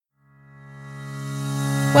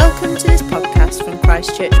Welcome to this podcast from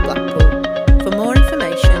Christ Church Blackpool. For more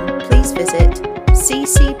information, please visit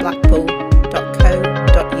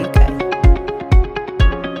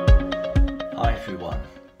ccblackpool.co.uk. Hi everyone.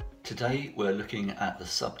 Today we're looking at the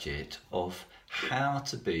subject of how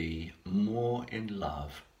to be more in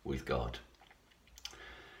love with God.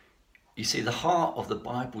 You see, the heart of the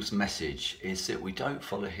Bible's message is that we don't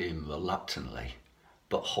follow him reluctantly,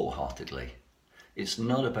 but wholeheartedly. It's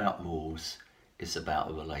not about rules, it's about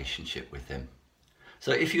a relationship with him.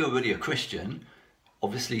 So if you're already a Christian,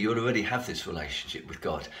 obviously you already have this relationship with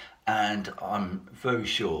God, and I'm very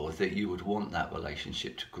sure that you would want that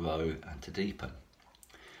relationship to grow and to deepen.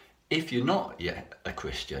 If you're not yet a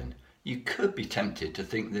Christian, you could be tempted to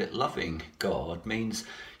think that loving God means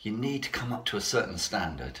you need to come up to a certain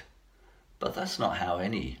standard. But that's not how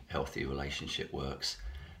any healthy relationship works,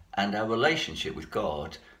 and our relationship with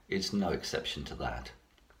God is no exception to that.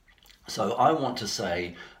 So I want to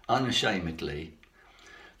say unashamedly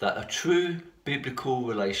that a true biblical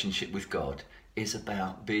relationship with God is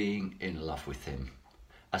about being in love with him,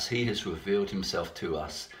 as he has revealed himself to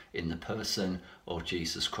us in the person of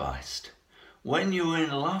Jesus Christ. When you're in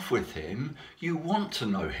love with him, you want to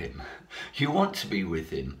know him, you want to be with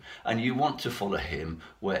him, and you want to follow him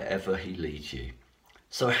wherever he leads you.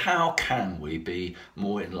 So how can we be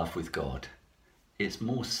more in love with God? It's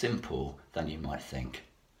more simple than you might think.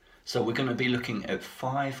 So we're going to be looking at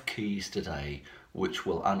 5 keys today which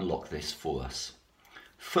will unlock this for us.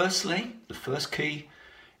 Firstly, the first key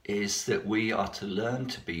is that we are to learn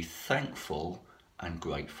to be thankful and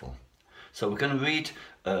grateful. So we're going to read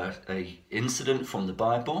an incident from the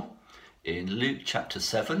Bible in Luke chapter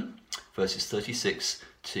 7, verses 36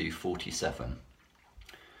 to 47.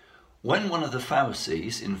 When one of the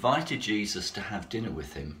Pharisees invited Jesus to have dinner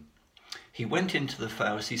with him, he went into the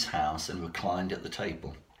Pharisee's house and reclined at the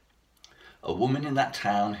table. A woman in that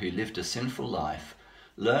town who lived a sinful life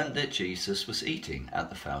learned that Jesus was eating at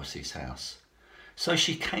the Pharisee's house. So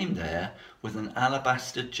she came there with an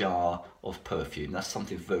alabaster jar of perfume. That's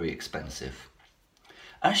something very expensive.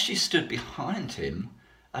 As she stood behind him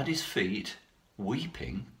at his feet,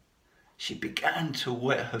 weeping, she began to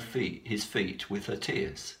wet his feet with her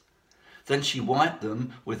tears. Then she wiped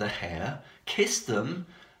them with her hair, kissed them,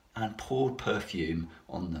 and poured perfume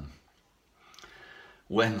on them.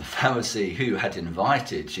 When the Pharisee who had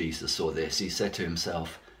invited Jesus saw this, he said to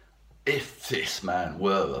himself, "If this man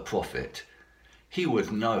were a prophet, he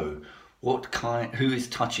would know who is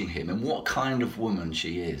touching him and what kind of woman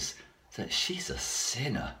she is, that she's a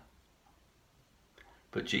sinner."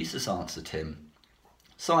 But Jesus answered him,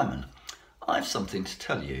 "Simon, I've something to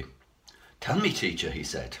tell you." "Tell me, teacher," he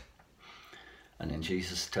said. And then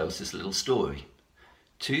Jesus tells this little story.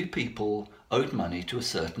 2 people owed money to a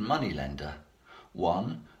certain moneylender.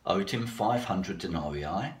 One owed him 500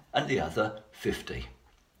 denarii and the other 50.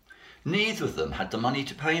 Neither of them had the money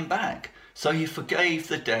to pay him back, so he forgave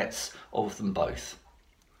the debts of them both.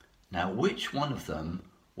 Now which one of them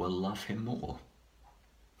will love him more?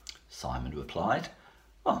 Simon replied,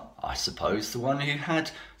 "Well, I suppose the one who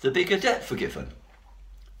had the bigger debt forgiven."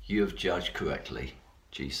 "You have judged correctly,"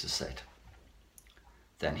 Jesus said.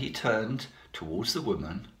 Then he turned towards the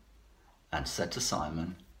woman and said to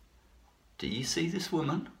Simon, "Do you see this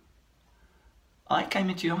woman? I came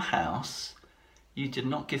into your house. You did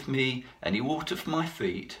not give me any water for my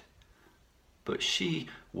feet, but she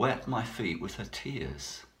wet my feet with her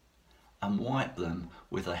tears and wiped them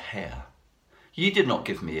with her hair. You did not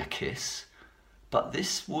give me a kiss, but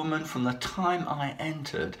this woman from the time I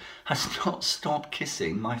entered has not stopped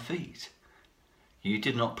kissing my feet. You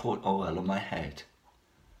did not pour oil on my head,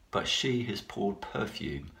 but she has poured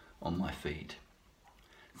perfume on my feet.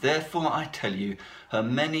 Therefore I tell you, her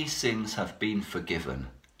many sins have been forgiven,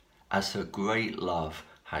 as her great love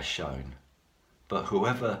has shown. But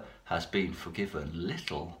whoever has been forgiven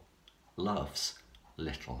little loves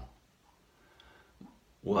little."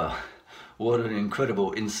 Well, what an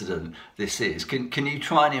incredible incident this is. Can you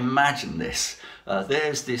try and imagine this?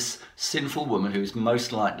 There's this sinful woman who's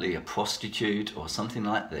most likely a prostitute or something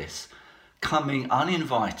like this, coming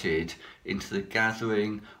uninvited into the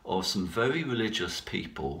gathering of some very religious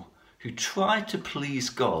people who tried to please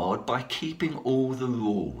God by keeping all the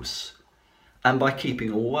rules and by keeping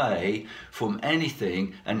away from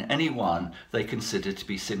anything and anyone they considered to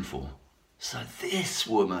be sinful. So this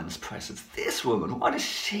woman's presence, this woman, why does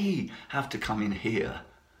she have to come in here?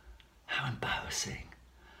 How embarrassing.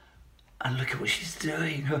 And look at what she's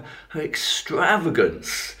doing, her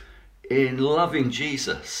extravagance in loving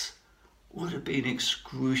Jesus would have been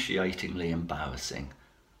excruciatingly embarrassing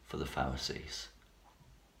for the Pharisees,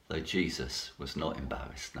 though Jesus was not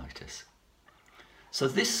embarrassed, notice. So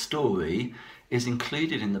this story is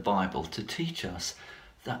included in the Bible to teach us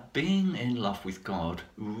that being in love with God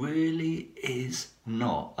really is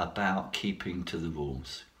not about keeping to the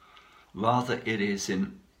rules. Rather, it is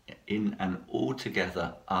in an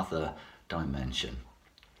altogether other dimension.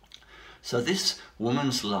 So this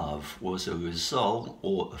woman's love was a result,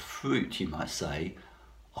 or a fruit, you might say,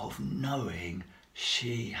 of knowing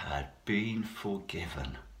she had been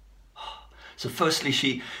forgiven. So firstly,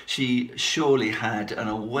 she surely had an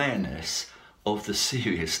awareness of the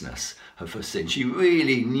seriousness of her sin. She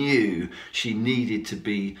really knew she needed to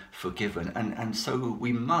be forgiven. And so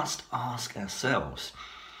we must ask ourselves,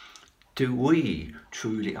 do we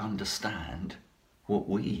truly understand what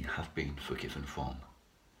we have been forgiven from?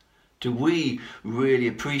 Do we really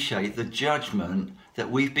appreciate the judgment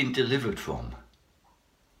that we've been delivered from?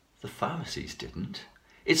 The Pharisees didn't.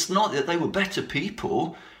 It's not that they were better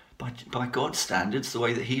people by God's standards, the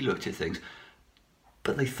way that he looked at things,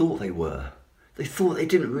 but they thought they were. They thought they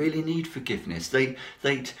didn't really need forgiveness. They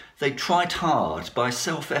tried hard by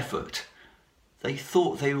self-effort. They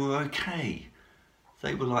thought they were okay.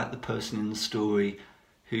 They were like the person in the story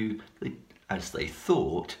who, as they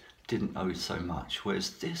thought, didn't owe so much,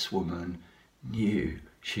 whereas this woman knew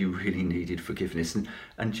she really needed forgiveness.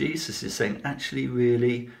 And Jesus is saying, actually,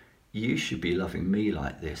 really, you should be loving me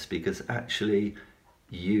like this, because actually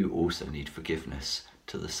you also need forgiveness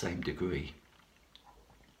to the same degree.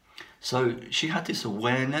 So she had this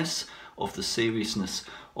awareness of the seriousness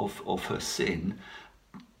of her sin,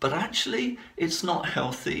 but actually it's not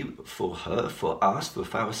healthy for her, for us, for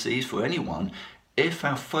Pharisees, for anyone, if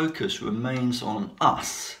our focus remains on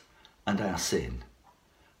us and our sin.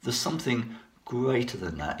 There's something greater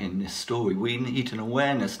than that in this story. We need an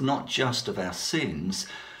awareness not just of our sins,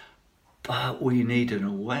 but we need an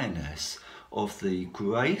awareness of the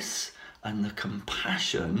grace and the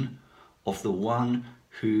compassion of the one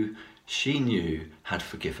who she knew had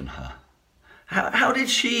forgiven her. How did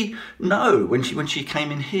she know when she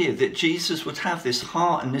came in here that Jesus would have this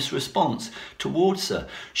heart and this response towards her?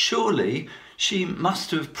 Surely she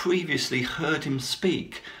must have previously heard him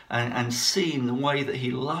speak and seen the way that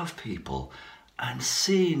he loved people, and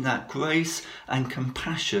seen that grace and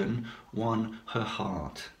compassion won her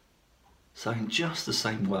heart. So in just the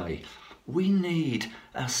same way, we need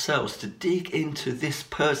ourselves to dig into this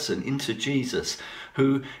person, into Jesus,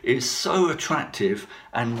 who is so attractive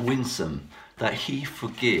and winsome that he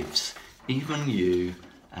forgives even you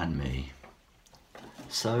and me.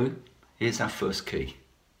 So here's our first key.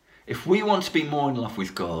 If we want to be more in love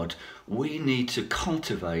with God, we need to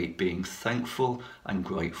cultivate being thankful and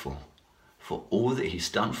grateful for all that he's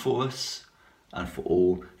done for us and for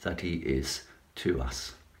all that he is to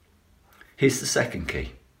us. Here's the second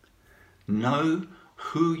key. Know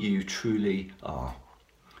who you truly are.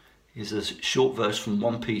 Here's a short verse from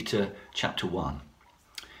 1 Peter chapter 1.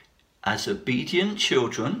 As obedient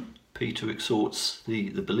children, Peter exhorts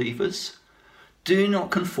the believers, do not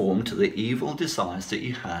conform to the evil desires that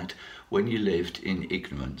you had when you lived in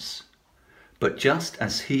ignorance. But just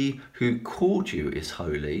as he who called you is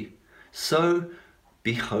holy, so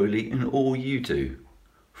be holy in all you do.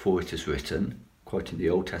 For it is written, quoting the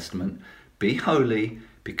Old Testament, be holy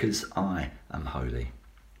because I am holy.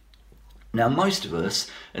 Now, most of us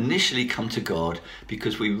initially come to God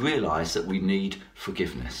because we realise that we need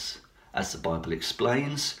forgiveness. As the Bible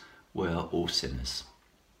explains, we are all sinners.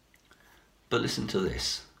 But listen to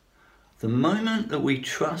this. The moment that we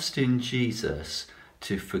trust in Jesus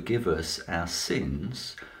to forgive us our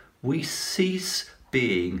sins, we cease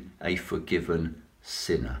being a forgiven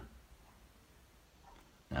sinner.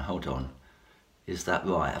 Now, hold on. Is that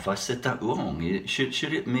right? Have I said that wrong?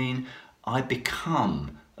 Should it mean I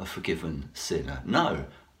become a forgiven sinner? No,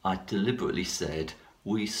 I deliberately said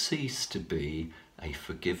we cease to be a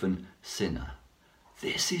forgiven sinner.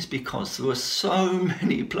 This is because there are so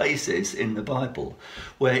many places in the Bible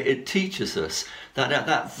where it teaches us that at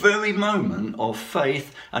that very moment of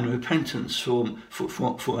faith and repentance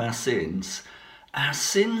for our sins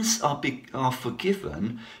are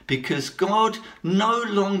forgiven because God no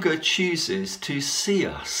longer chooses to see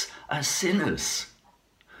us as sinners.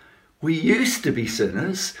 We used to be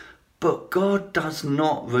sinners, but God does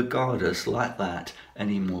not regard us like that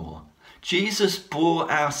anymore. Jesus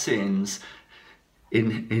bore our sins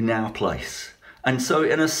in our place. And so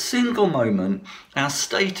in a single moment, our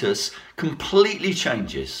status completely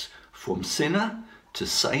changes from sinner to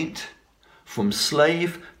saint, from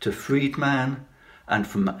slave to freedman, and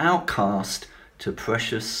from outcast to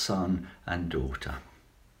precious son and daughter.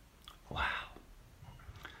 Wow.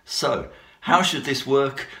 So, how should this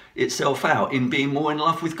work itself out in being more in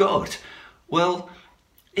love with God? Well,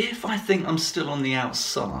 If I think I'm still on the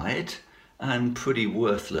outside and pretty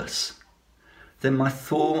worthless, then my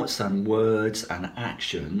thoughts and words and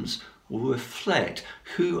actions will reflect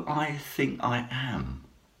who I think I am.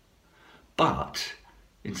 But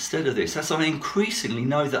instead of this, as I increasingly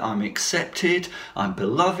know that I'm accepted, I'm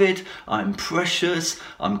beloved, I'm precious,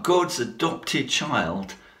 I'm God's adopted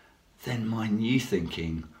child, then my new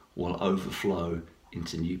thinking will overflow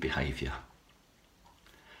into new behaviour.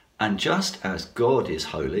 And just as God is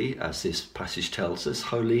holy, as this passage tells us,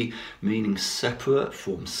 holy meaning separate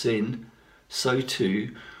from sin, so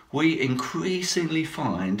too we increasingly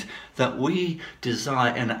find that we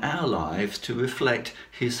desire in our lives to reflect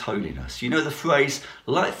his holiness. You know the phrase,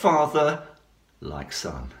 like Father, like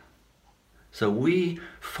Son. So we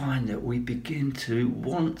find that we begin to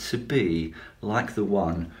want to be like the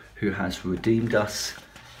one who has redeemed us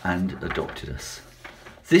and adopted us.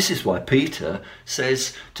 This is why Peter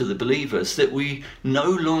says to the believers that we no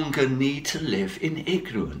longer need to live in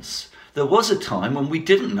ignorance. There was a time when we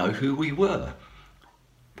didn't know who we were,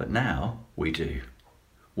 but now we do.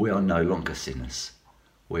 We are no longer sinners.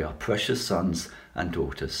 We are precious sons and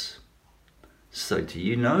daughters. So do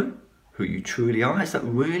you know who you truly are? Has that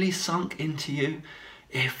really sunk into you?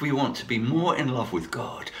 If we want to be more in love with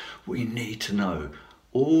God, we need to know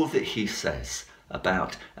all that he says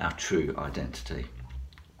about our true identity.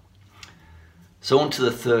 So on to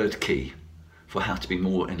the third key for how to be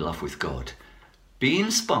more in love with God. Be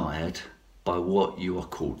inspired by what you are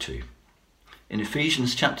called to. In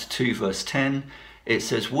Ephesians chapter 2 verse 10, it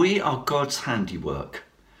says, "We are God's handiwork,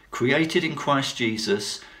 created in Christ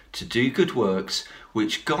Jesus to do good works,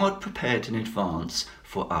 which God prepared in advance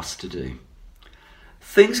for us to do."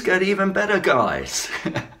 Things get even better, guys.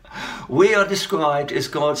 We are described as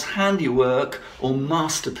God's handiwork or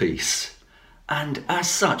masterpiece. And as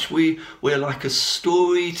such, we're like a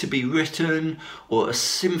story to be written or a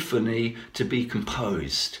symphony to be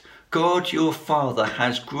composed. God, your Father,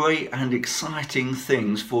 has great and exciting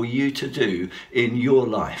things for you to do in your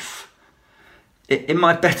life. In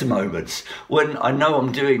my better moments, when I know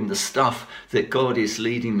I'm doing the stuff that God is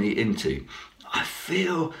leading me into, I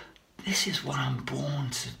feel this is what I'm born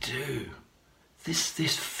to do. This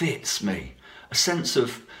fits me. A sense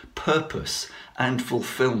of purpose and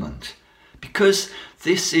fulfillment. Because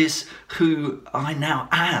this is who I now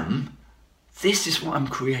am, this is what I'm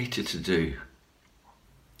created to do.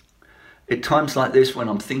 At times like this, when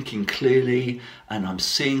I'm thinking clearly and I'm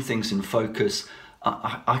seeing things in focus,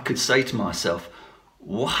 I could say to myself,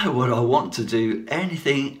 why would I want to do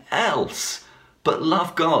anything else but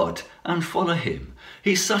love God and follow him?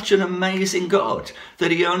 He's such an amazing God that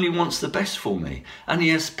he only wants the best for me, and he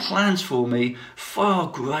has plans for me far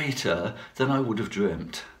greater than I would have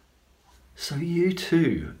dreamt. So you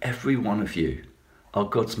too, every one of you, are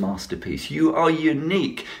God's masterpiece. You are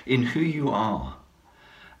unique in who you are.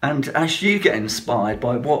 And as you get inspired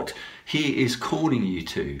by what he is calling you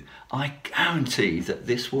to, I guarantee that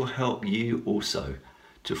this will help you also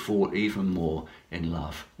to fall even more in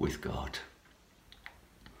love with God.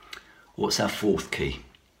 What's our fourth key?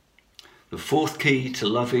 The fourth key to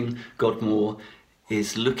loving God more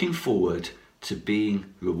is looking forward to being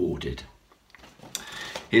rewarded.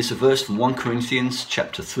 Here's a verse from 1 Corinthians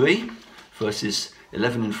chapter 3, verses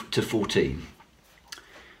 11 to 14.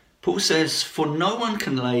 Paul says, "For no one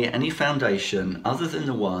can lay any foundation other than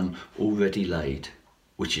the one already laid,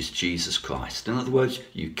 which is Jesus Christ." In other words,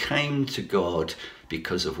 you came to God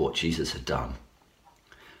because of what Jesus had done.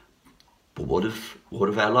 But what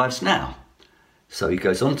of our lives now? So he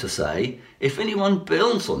goes on to say, "If anyone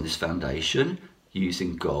builds on this foundation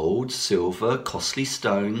using gold, silver, costly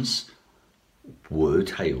stones,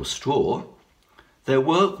 wood, hay or straw, their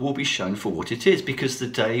work will be shown for what it is, because the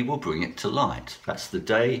day will bring it to light." That's the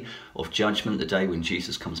day of judgment, the day when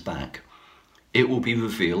Jesus comes back. "It will be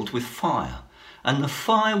revealed with fire, and the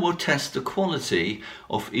fire will test the quality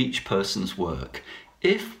of each person's work.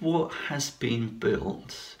 If what has been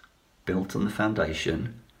built on the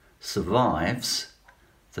foundation, survives,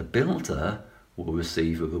 the builder will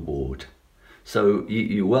receive a reward." So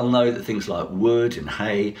you well know that things like wood and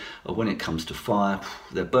hay, when it comes to fire,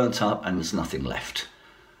 they're burnt up and there's nothing left.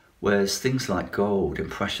 Whereas things like gold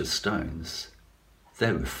and precious stones,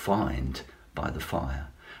 they're refined by the fire.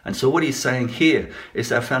 And so what he's saying here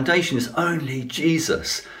is our foundation is only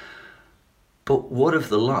Jesus. But what of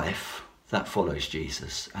the life that follows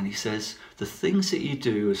Jesus? And he says, the things that you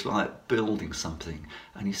do is like building something.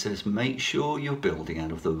 And he says, make sure you're building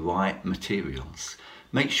out of the right materials.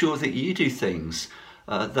 Make sure that you do things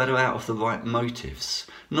that are out of the right motives.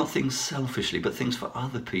 Not things selfishly, but things for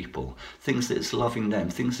other people. Things that's loving them,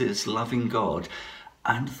 things that's loving God.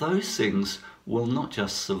 And those things will not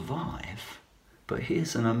just survive, but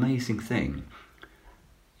here's an amazing thing.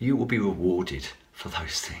 You will be rewarded for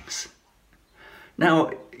those things.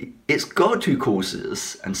 Now, it's God who calls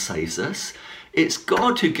us and saves us. It's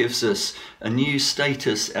God who gives us a new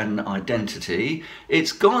status and identity.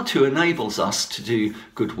 It's God who enables us to do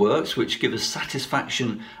good works, which give us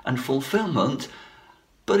satisfaction and fulfillment.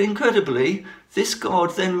 But incredibly, this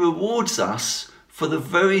God then rewards us for the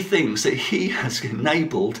very things that he has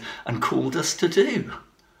enabled and called us to do.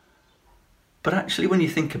 But actually, when you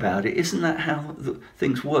think about it, isn't that how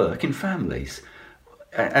things work in families?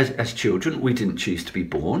 As children, we didn't choose to be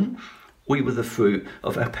born. We were the fruit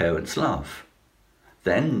of our parents' love.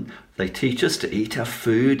 Then they teach us to eat our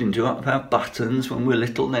food and do up our buttons when we're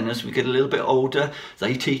little. Then as we get a little bit older,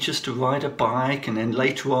 they teach us to ride a bike. And then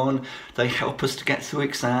later on, they help us to get through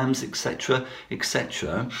exams, etc.,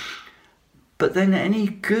 etc. But then any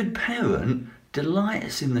good parent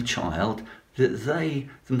delights in the child that they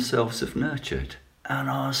themselves have nurtured and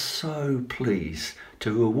are so pleased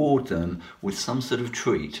to reward them with some sort of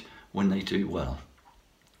treat when they do well.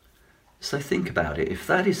 So think about it. If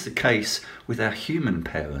that is the case with our human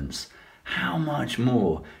parents, how much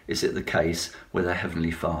more is it the case with our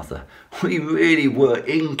Heavenly Father? We really were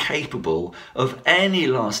incapable of any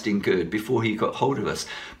lasting good before he got hold of us.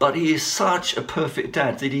 But he is such a perfect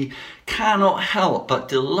dad that he cannot help but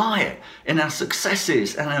delight in our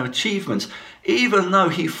successes and our achievements, even though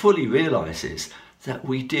he fully realizes that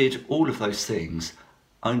we did all of those things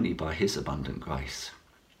only by his abundant grace.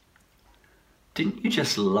 Didn't you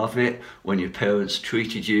just love it when your parents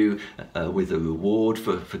treated you with a reward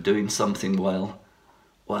for doing something well?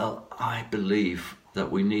 Well, I believe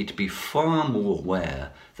that we need to be far more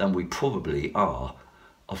aware than we probably are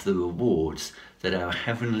of the rewards that our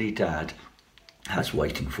Heavenly Dad has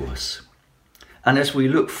waiting for us. And as we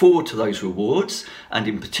look forward to those rewards, and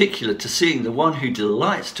in particular to seeing the one who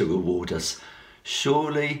delights to reward us,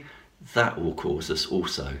 surely that will cause us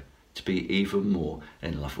also to be even more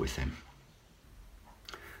in love with him.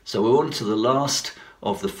 So we're on to the last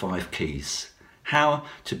of the 5 keys. How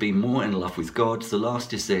to be more in love with God. The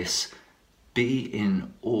last is this: be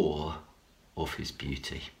in awe of his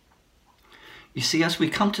beauty. You see, as we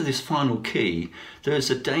come to this final key, there is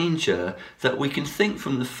a danger that we can think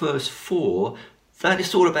from the first 4 that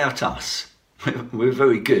it's all about us. We're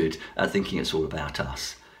very good at thinking it's all about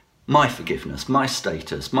us. My forgiveness, my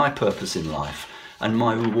status, my purpose in life, and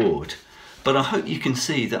my reward. But I hope you can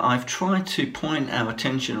see that I've tried to point our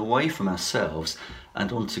attention away from ourselves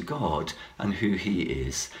and onto God and who he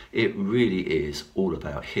is. It really is all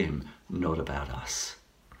about him, not about us.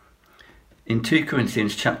 In 2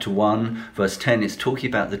 Corinthians chapter 1, verse 10, it's talking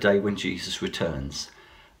about the day when Jesus returns.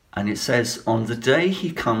 And it says, on the day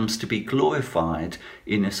he comes to be glorified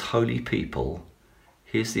in his holy people,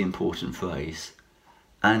 here's the important phrase,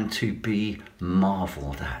 and to be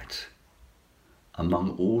marveled at.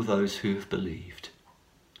 Among all those who have believed,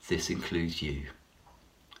 this includes you.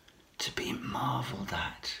 To be marveled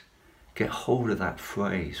at. Get hold of that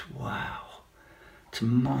phrase. Wow. To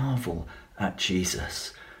marvel at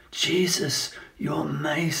Jesus. Jesus, you're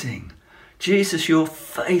amazing. Jesus, your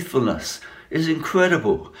faithfulness is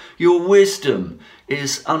incredible. Your wisdom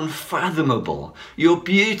is unfathomable. Your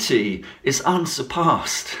beauty is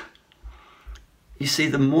unsurpassed. You see,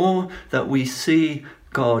 the more that we see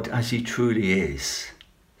God as he truly is,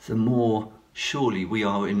 the more surely we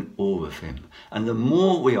are in awe of him. And the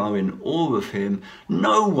more we are in awe of him,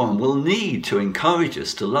 no one will need to encourage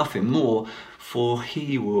us to love him more, for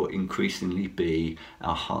he will increasingly be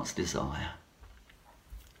our heart's desire.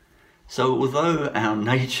 So although our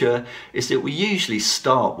nature is that we usually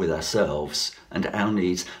start with ourselves and our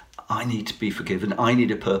needs, I need to be forgiven, I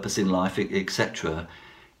need a purpose in life, etc.,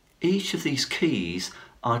 each of these keys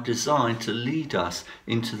are designed to lead us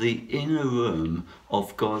into the inner room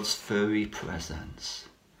of God's very presence.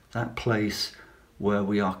 That place where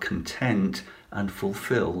we are content and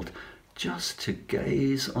fulfilled just to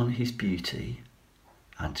gaze on his beauty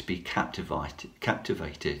and to be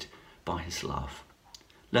captivated by his love.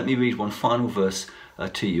 Let me read one final verse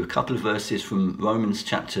to you, a couple of verses from Romans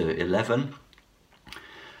chapter 11.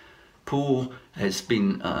 Paul has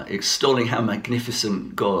been extolling how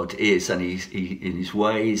magnificent God is and he in his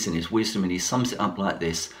ways and his wisdom, and he sums it up like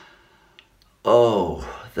this. Oh,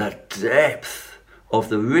 the depth of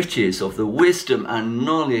the riches of the wisdom and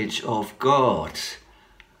knowledge of God.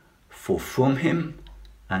 For from him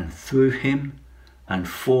and through him and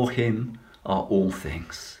for him are all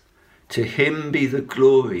things. To him be the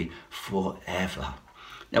glory forever.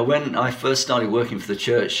 Now, when I first started working for the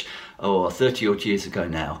church, 30 odd years ago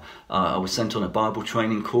now, I was sent on a Bible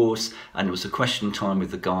training course, and it was a question time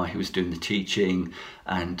with the guy who was doing the teaching,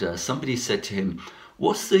 and somebody said to him,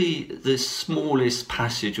 what's the smallest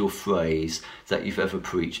passage or phrase that you've ever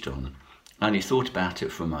preached on? And he thought about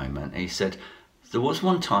it for a moment, and he said, there was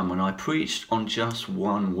one time when I preached on just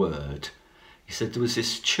one word. He said there was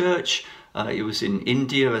this church, it was in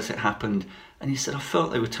India as it happened, and he said, I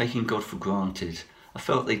felt they were taking God for granted. I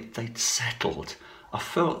felt they'd settled. I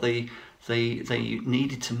felt they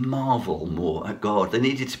needed to marvel more at God. They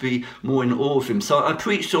needed to be more in awe of him. So I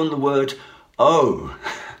preached on the word, oh.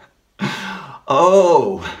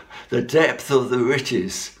 Oh, the depth of the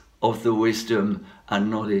riches of the wisdom and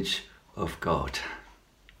knowledge of God.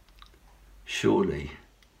 Surely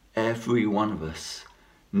every one of us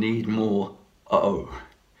need more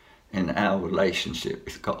in our relationship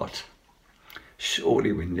with God.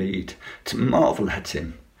 Surely we need to marvel at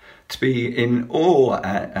him, to be in awe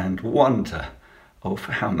and wonder of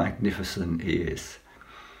how magnificent he is.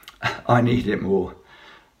 I need it more.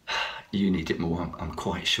 You need it more, I'm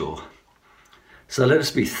quite sure. So let us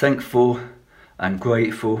be thankful and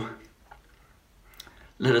grateful.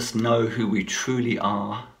 Let us know who we truly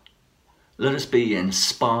are. Let us be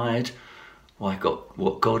inspired by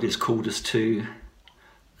what God has called us to.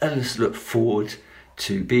 Let us look forward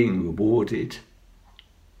to being rewarded.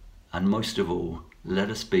 And most of all, let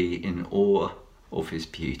us be in awe of his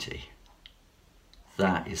beauty.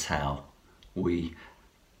 That is how we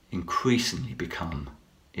increasingly become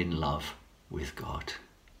in love with God.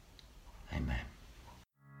 Amen.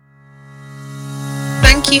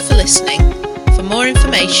 Thank you for listening. For more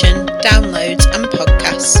information, downloads and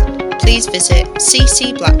podcasts, please visit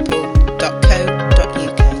ccblackpool.co.uk.